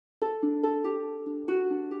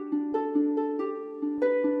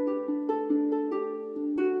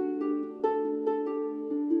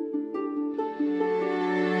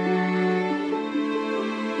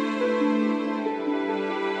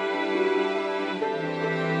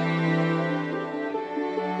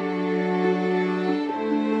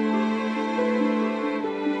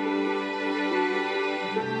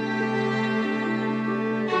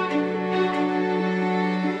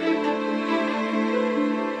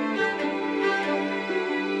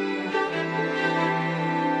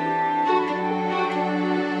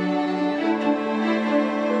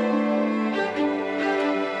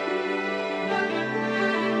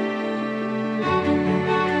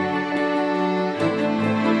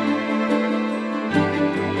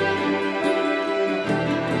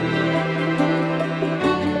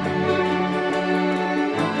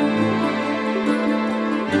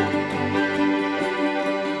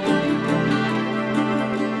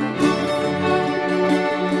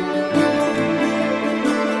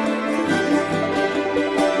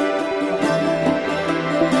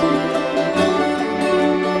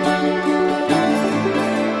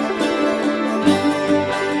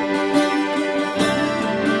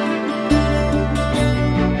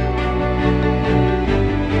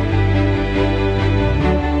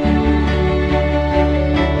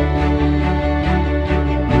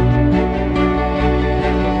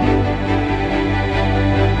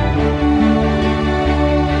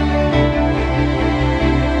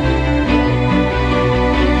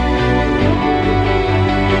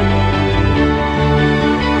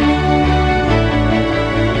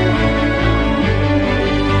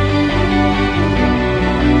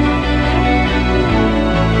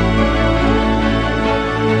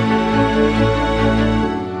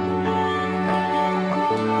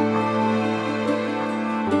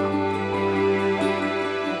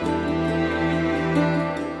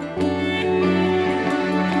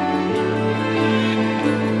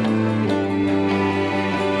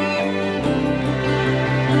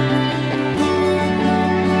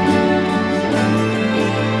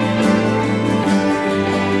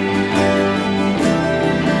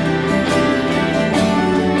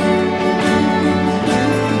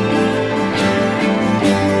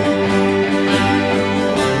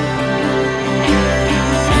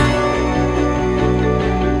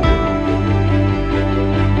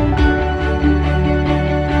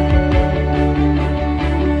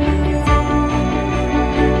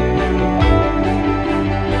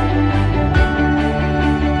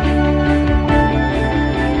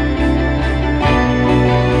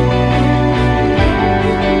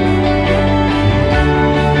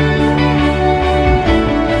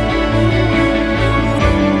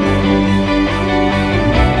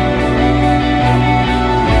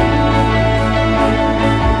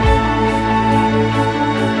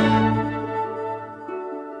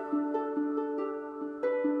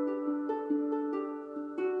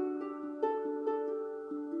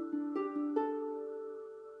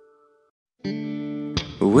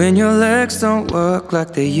when your legs don't work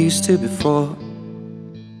like they used to before,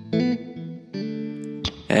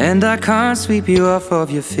 and I can't sweep you off of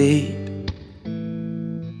your feet.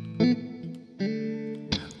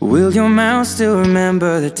 Will your mouth still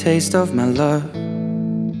remember the taste of my love?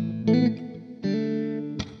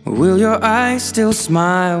 Will your eyes still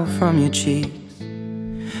smile from your cheeks?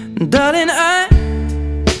 Darling, I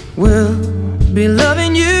will be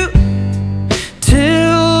loving you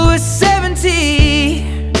till we're 70.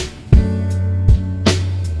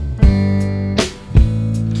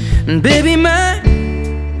 And baby, my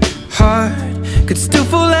heart could still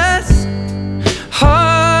fall as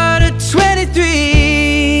hard at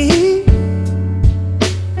 23.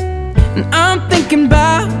 And I'm thinking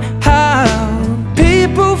about how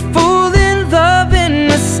people fall in love in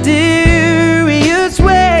mysterious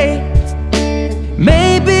ways.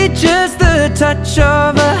 Maybe just the touch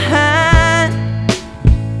of a hand.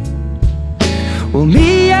 Well,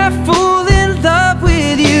 me, I fall in love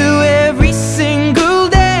with you every single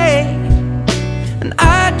day, and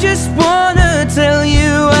I just wanna tell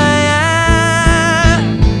you I am.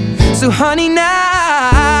 So honey,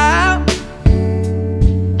 now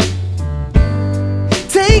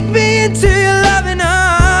take me into your loving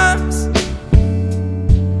arms.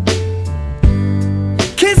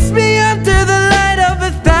 Kiss me under the light of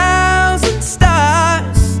 1,000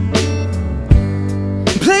 stars.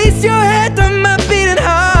 Place your head on my beating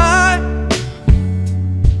heart.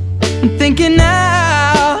 I'm thinking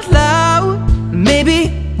out loud, maybe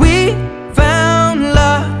we found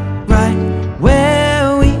love right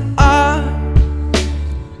where we are.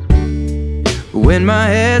 When my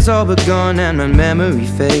hair's all but gone and my memory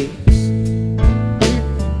fades,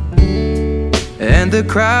 and the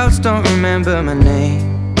crowds don't remember my name,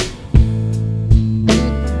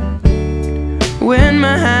 when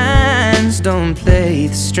my hands don't play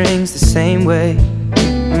the strings the same way,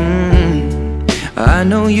 I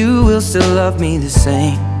know you will still love me the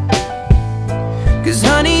same. 'Cause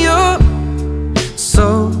honey, your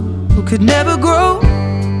soul could never grow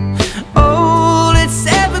old, it's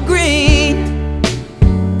evergreen.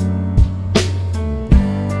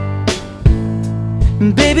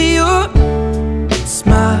 And baby, your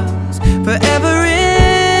smile's forever